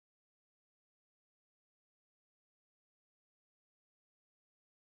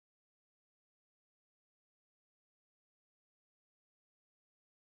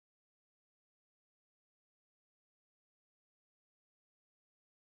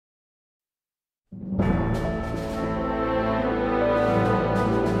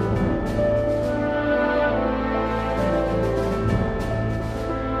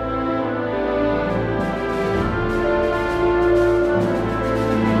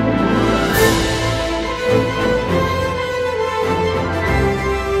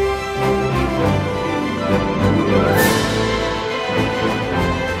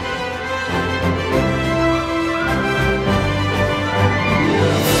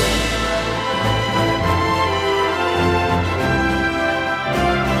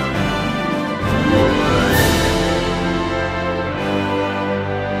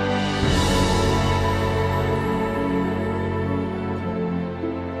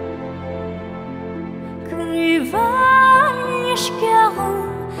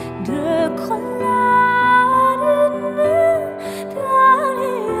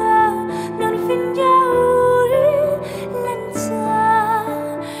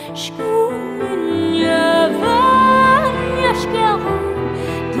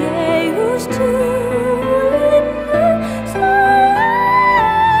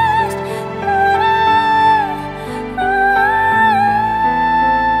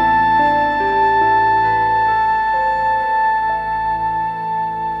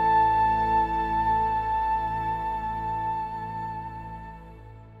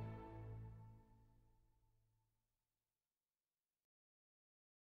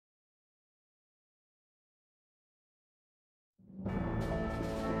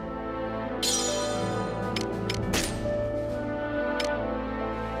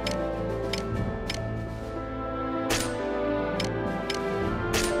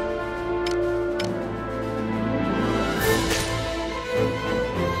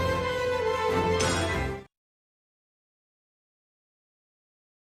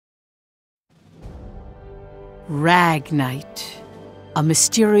Ragnite, a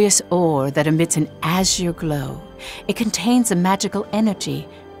mysterious ore that emits an azure glow. It contains a magical energy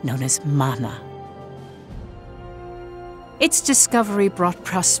known as mana. Its discovery brought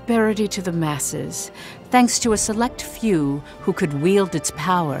prosperity to the masses, thanks to a select few who could wield its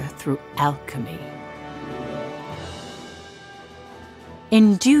power through alchemy.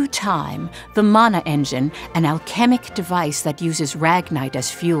 In due time, the mana engine, an alchemic device that uses ragnite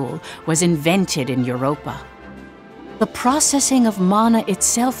as fuel, was invented in Europa. The processing of mana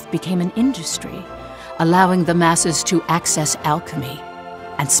itself became an industry, allowing the masses to access alchemy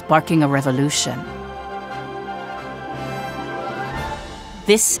and sparking a revolution.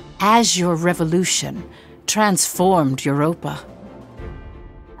 This Azure Revolution transformed Europa.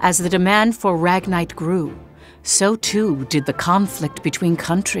 As the demand for ragnite grew, so too did the conflict between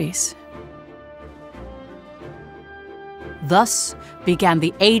countries. Thus began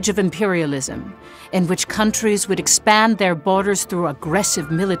the Age of Imperialism, in which countries would expand their borders through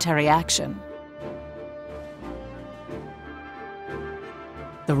aggressive military action.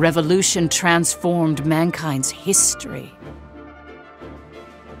 The revolution transformed mankind's history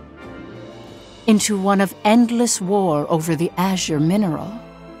into one of endless war over the azure mineral.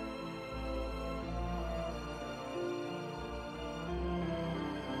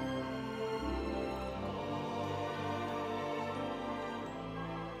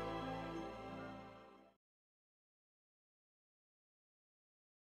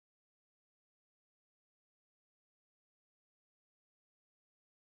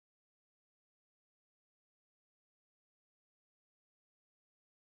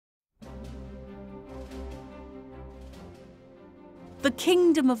 The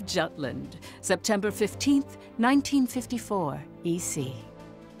Kingdom of Jutland, September 15th, 1954, EC.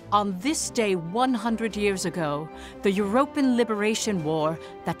 On this day 100 years ago, the European Liberation War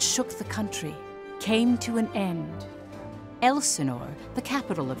that shook the country came to an end. Elsinore, the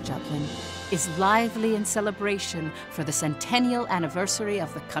capital of Jutland, is lively in celebration for the centennial anniversary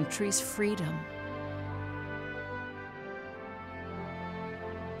of the country's freedom.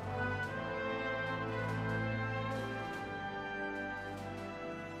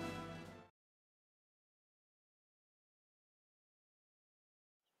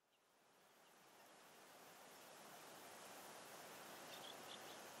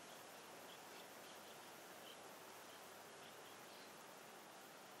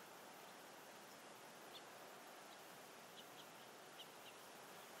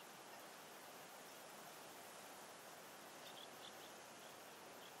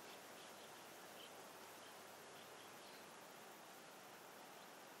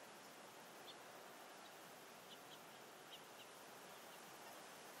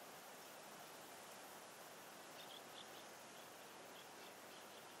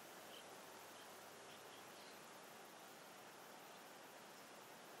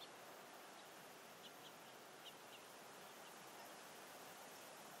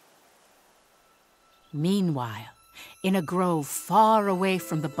 Meanwhile, in a grove far away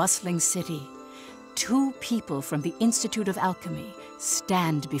from the bustling city, two people from the Institute of Alchemy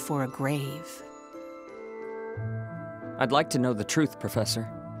stand before a grave. I'd like to know the truth, Professor.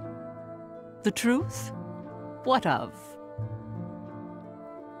 The truth? What of?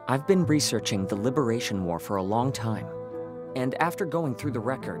 I've been researching the Liberation War for a long time, and after going through the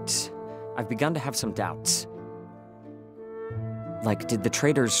records, I've begun to have some doubts. Like, did the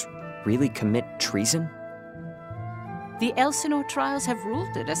traitors really commit treason? The Elsinore trials have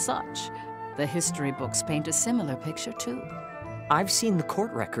ruled it as such. The history books paint a similar picture, too. I've seen the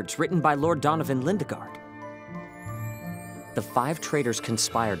court records written by Lord Donovan Lindegard. the 5 traitors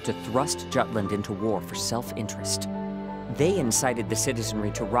conspired to thrust Jutland into war for self-interest. They incited the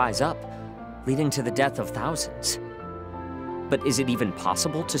citizenry to rise up, leading to the death of thousands. But is it even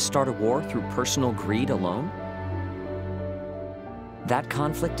possible to start a war through personal greed alone? That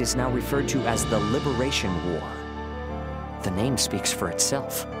conflict is now referred to as the Liberation War. The name speaks for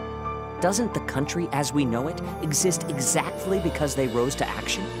itself. Doesn't the country as we know it exist exactly because they rose to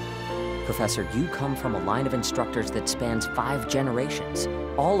action? Professor, you come from a line of instructors that spans 5 generations,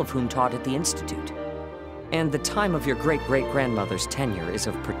 all of whom taught at the Institute. And the time of your great-great-grandmother's tenure is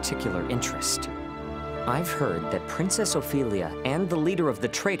of particular interest. I've heard that Princess Ophelia and the leader of the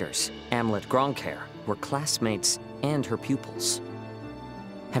traitors, Amlet Gronkair, were classmates and her pupils.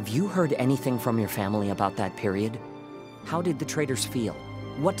 Have you heard anything from your family about that period? How did the traitors feel?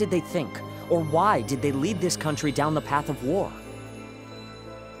 What did they think? Or why did they lead this country down the path of war?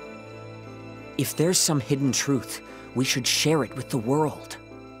 If there's some hidden truth, we should share it with the world.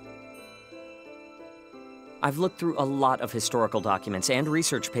 I've looked through a lot of historical documents and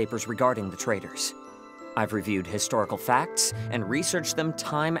research papers regarding the traitors. I've reviewed historical facts and researched them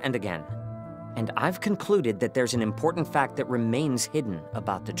time and again. And I've concluded that there's an important fact that remains hidden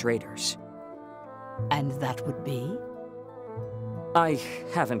about the traitors. And that would be? I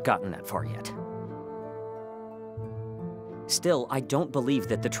haven't gotten that far yet. Still, I don't believe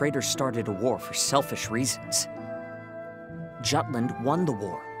that the traitors started a war for selfish reasons. Jutland won the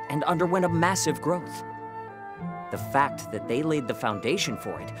war and underwent a massive growth. The fact that they laid the foundation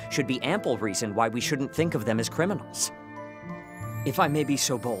for it should be ample reason why we shouldn't think of them as criminals. If I may be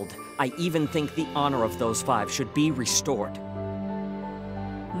so bold, I even think the honor of those 5 should be restored.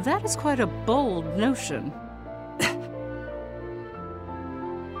 That is quite a bold notion.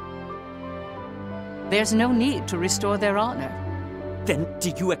 There's no need to restore their honor. Then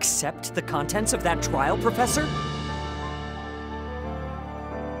do you accept the contents of that trial, Professor?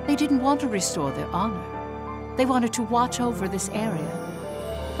 They didn't want to restore their honor. They wanted to watch over this area.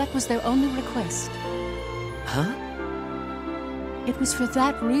 That was their only request. Huh? It was for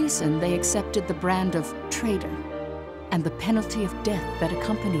that reason they accepted the brand of traitor and the penalty of death that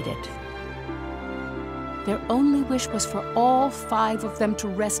accompanied it. Their only wish was for all 5 of them to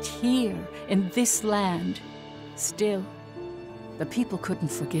rest here in this land. Still, the people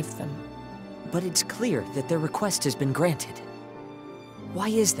couldn't forgive them. But it's clear that their request has been granted. Why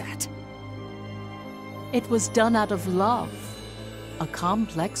is that? It was done out of love, a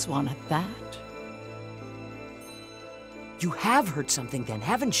complex one at that. You have heard something then,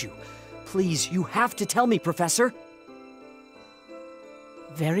 haven't you? Please, you have to tell me, Professor.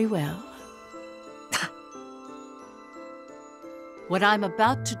 Very well. What I'm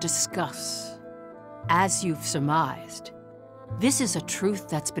about to discuss, as you've surmised, this is a truth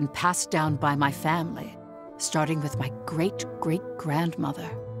that's been passed down by my family, starting with my great-great-grandmother.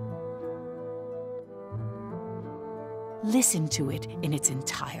 Listen to it in its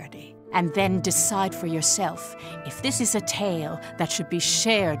entirety, and then decide for yourself if this is a tale that should be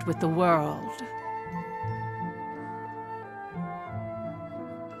shared with the world.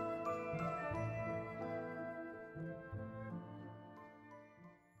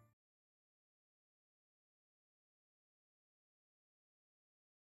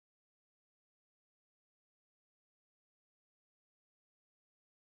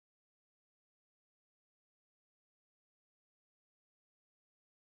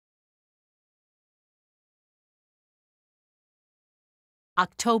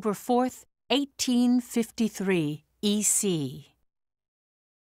 October 4th, 1853, EC.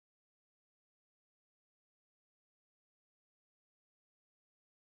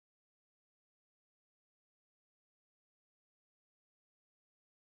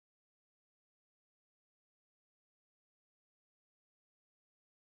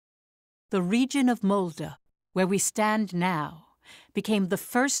 The region of Molde, where we stand now, became the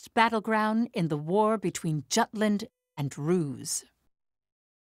first battleground in the war between Jutland and Ruse.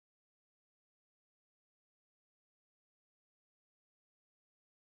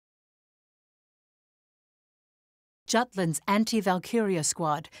 Jutland's anti-Valkyria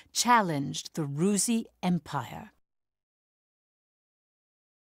squad challenged the Rusi Empire.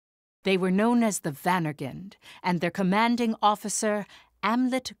 They were known as the Vannergund, and their commanding officer,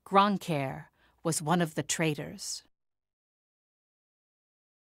 Amlet Gronkair, was one of the traitors.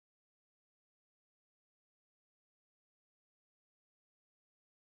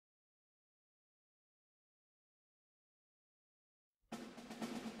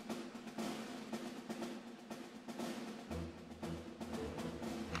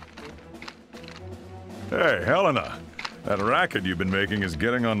 Hey, Helena. That racket you've been making is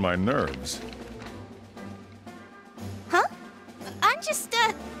getting on my nerves. Huh?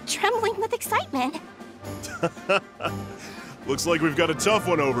 trembling with excitement. Looks like we've got a tough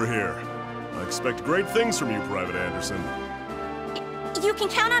one over here. I expect great things from you, Private Anderson. You can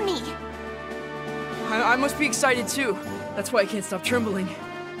count on me. I must be excited too. That's why I can't stop trembling.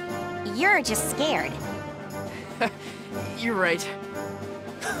 You're just scared. You're right.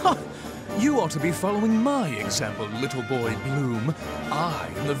 You ought to be following my example, little boy Bloom. I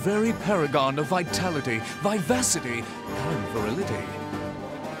am the very paragon of vitality, vivacity, and virility.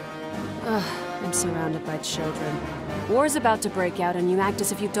 Ugh, I'm surrounded by children. War's about to break out and you act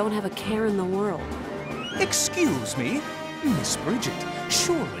as if you don't have a care in the world. Excuse me? Miss Bridget,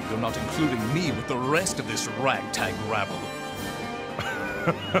 surely you're not including me with the rest of this ragtag rabble.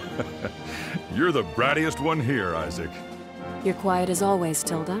 You're the brattiest one here, Isaac. You're quiet as always,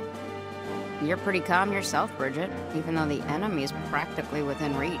 Tilda. You're pretty calm yourself, Bridget, even though the enemy is practically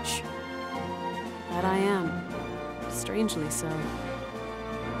within reach. That I am. Strangely so.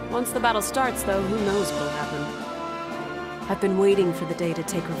 Once the battle starts, though, who knows what'll happen. I've been waiting for the day to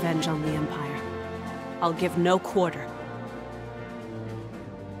take revenge on the Empire. I'll give no quarter.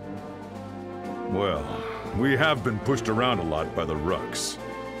 Well, we have been pushed around a lot by the Rucks.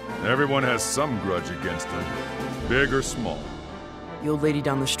 Everyone has some grudge against them, big or small. The old lady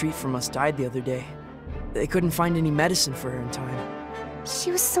down the street from us died the other day. They couldn't find any medicine for her in time.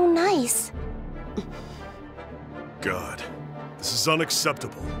 She was so nice. God, this is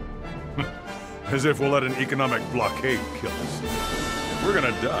unacceptable. As if we'll let an economic blockade kill us. If we're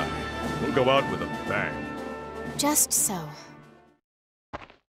gonna die, we'll go out with a bang. Just so.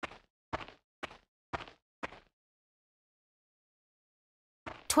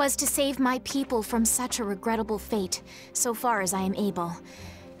 'Twas to save my people from such a regrettable fate, so far as I am able,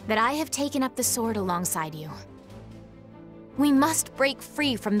 that I have taken up the sword alongside you. We must break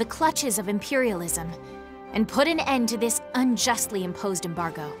free from the clutches of imperialism and put an end to this unjustly imposed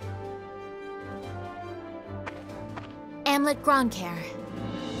embargo. Amlet Gronkair.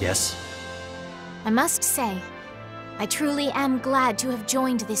 Yes? I must say, I truly am glad to have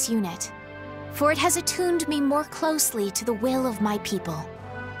joined this unit, for it has attuned me more closely to the will of my people.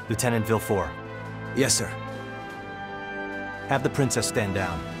 Lieutenant Villefort. Yes, sir. Have the princess stand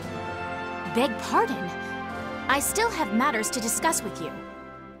down. Beg pardon? I still have matters to discuss with you.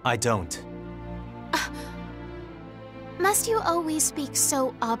 I don't. Must you always speak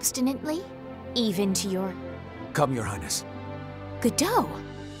so obstinately? Even to your... Come, Your Highness. Godot.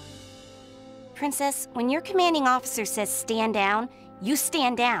 Princess, when your commanding officer says stand down, you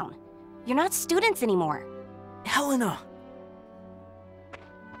stand down. You're not students anymore. Helena!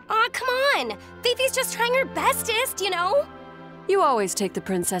 Aw, come on! Fifi's just trying her bestest, you know? You always take the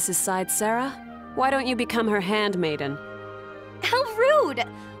princess's side, Sarah. Why don't you become her handmaiden? How rude!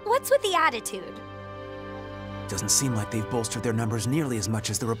 What's with the attitude? Doesn't seem like they've bolstered their numbers nearly as much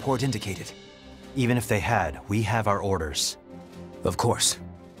as the report indicated. Even if they had, we have our orders. Of course.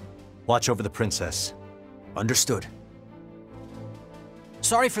 Watch over the princess. Understood.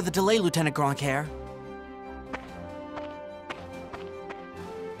 Sorry for the delay, Lieutenant Gronkair.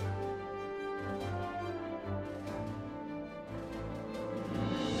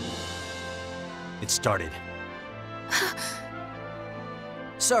 It started.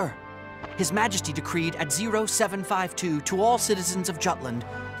 Sir, His Majesty decreed at 0752 to all citizens of Jutland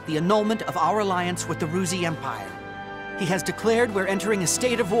the annulment of our alliance with the Ruzi Empire. He has declared we're entering a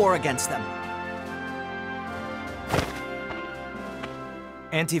state of war against them.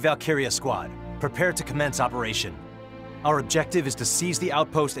 Anti-Valkyria Squad, prepare to commence operation. Our objective is to seize the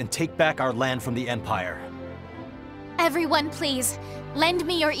outpost and take back our land from the Empire. Everyone, please, lend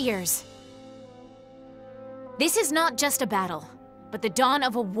me your ears. This is not just a battle, but the dawn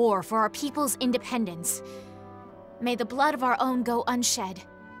of a war for our people's independence. May the blood of our own go unshed.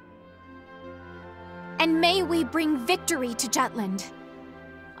 And may we bring victory to Jutland,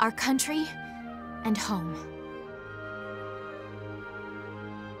 our country and home.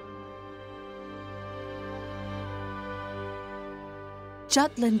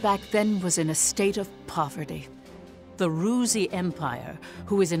 Jutland back then was in a state of poverty. The Ruzi Empire,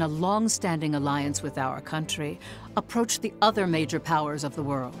 who is in a long-standing alliance with our country, approached the other major powers of the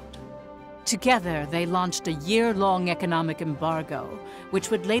world. Together, they launched a year-long economic embargo, which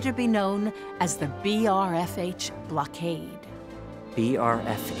would later be known as the BRFH blockade.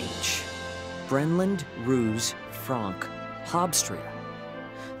 BRFH. Brenland, Ruse, Frank, Habstria.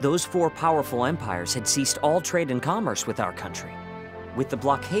 Those four powerful empires had ceased all trade and commerce with our country. With the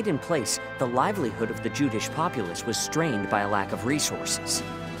blockade in place, the livelihood of the Judish populace was strained by a lack of resources.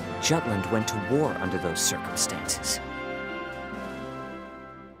 Jutland went to war under those circumstances.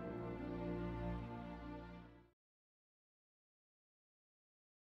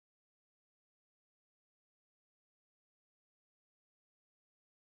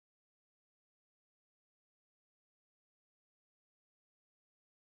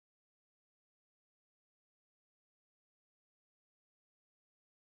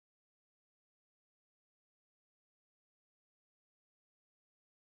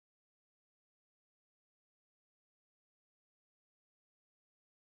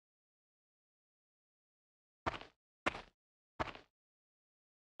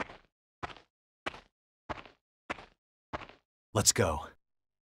 Let's go.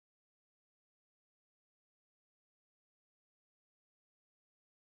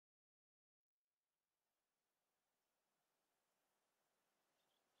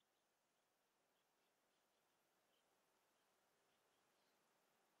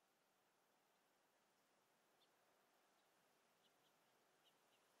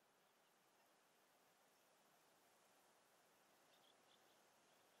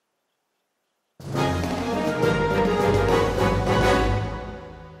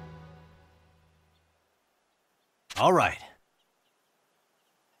 All right.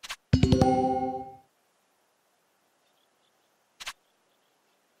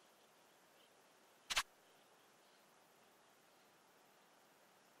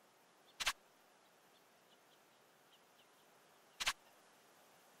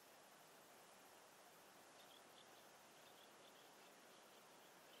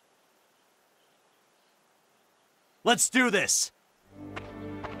 Let's do this!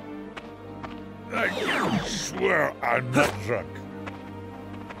 I swear I'm not drunk.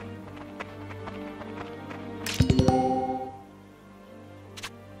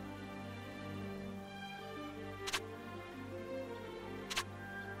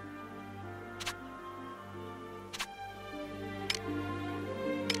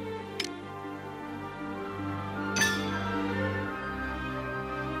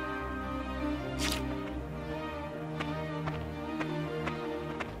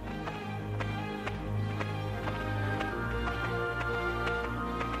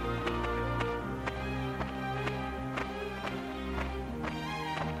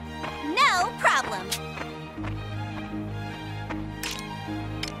 No problem.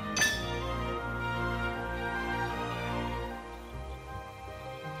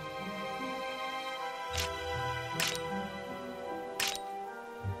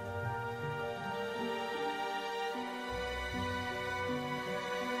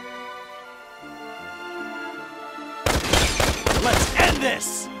 Let's end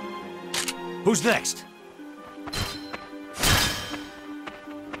this! Who's next?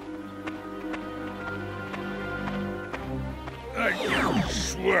 I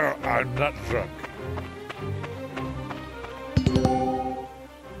swear I'm not drunk.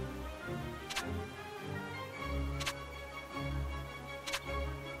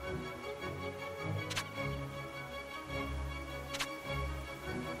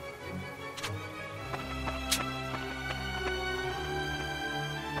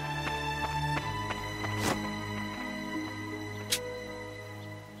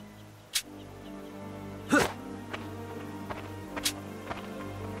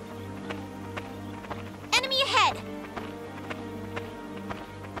 Enemy ahead!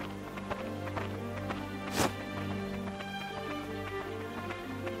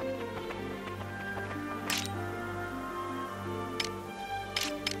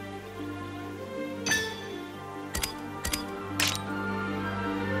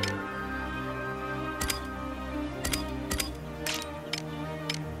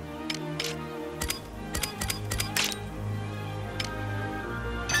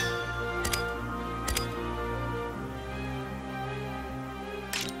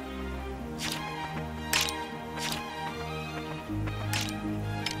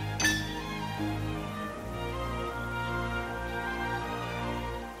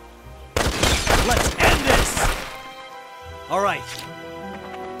 Let's end this! All right.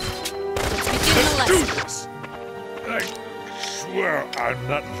 Let's do this! I swear I'm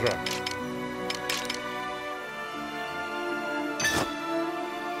not drunk.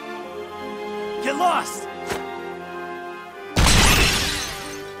 Get lost!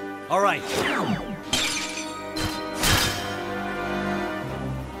 All right.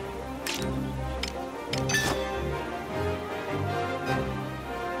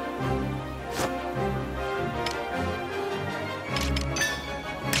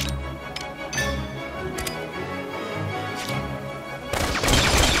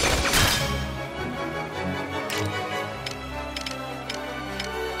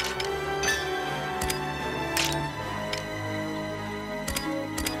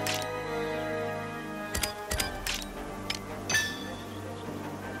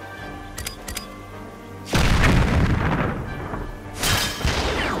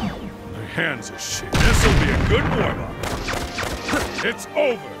 Hands are shit. This'll be a good warm-up. It's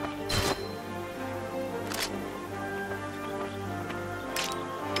over.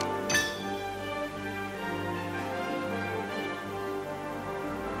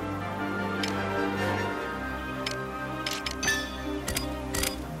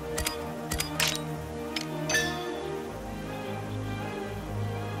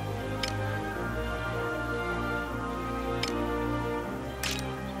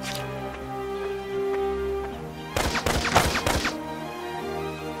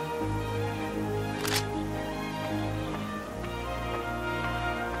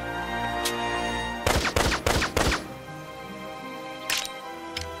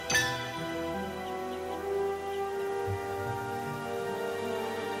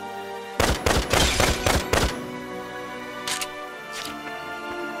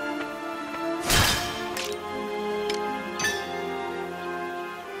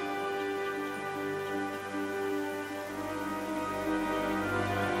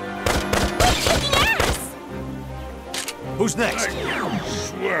 Who's next? I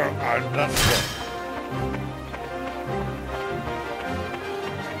swear I'm not drunk.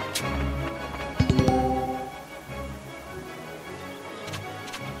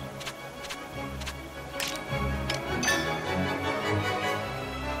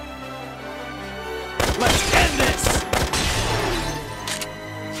 Let's end this!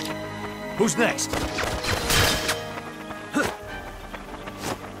 Who's next?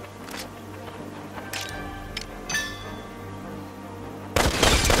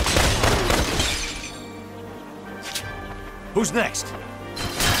 Who's next? You've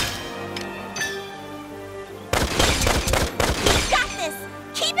got this!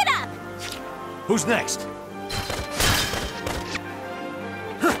 Keep it up! Who's next?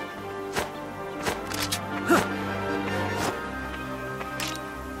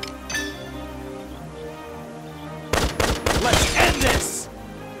 Let's end this!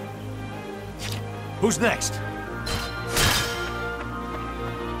 Who's next?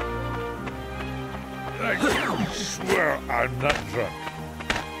 I swear I'm not drunk.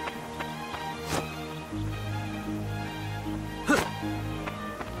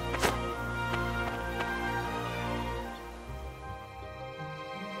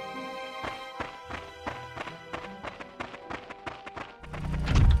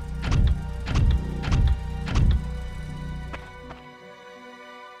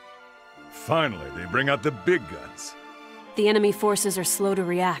 Finally, they bring out the big guns. The enemy forces are slow to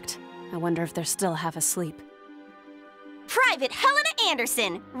react. I wonder if they're still half asleep. Private Helena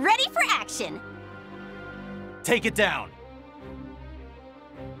Anderson, ready for action! Take it down!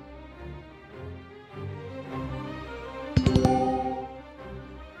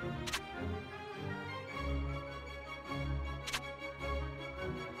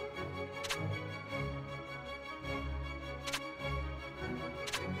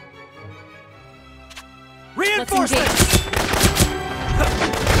 Reinforcements!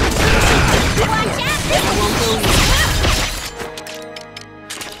 Watch out! I won't go easy.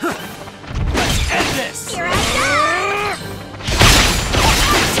 Let's end this! Here I go!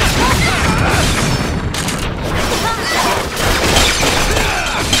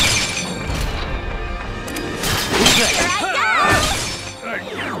 Who's next? Here I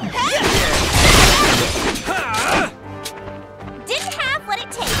go! Didn't have what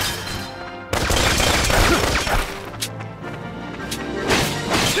it takes.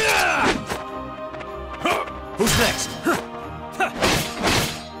 Who's next?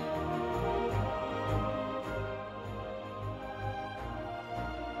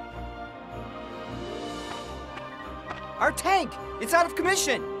 Our tank! It's out of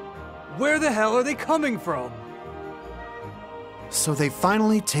commission! Where the hell are they coming from? So they've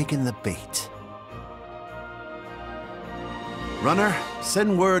finally taken the bait. Runner,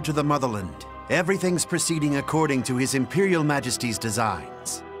 send word to the motherland. Everything's proceeding according to His Imperial Majesty's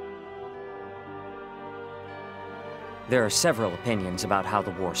designs. There are several opinions about how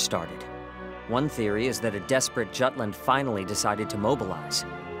the war started. One theory is that a desperate Jutland finally decided to mobilize,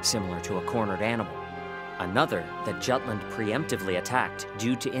 similar to a cornered animal. Another, that Jutland preemptively attacked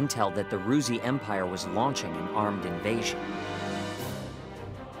due to intel that the Ruzi Empire was launching an armed invasion.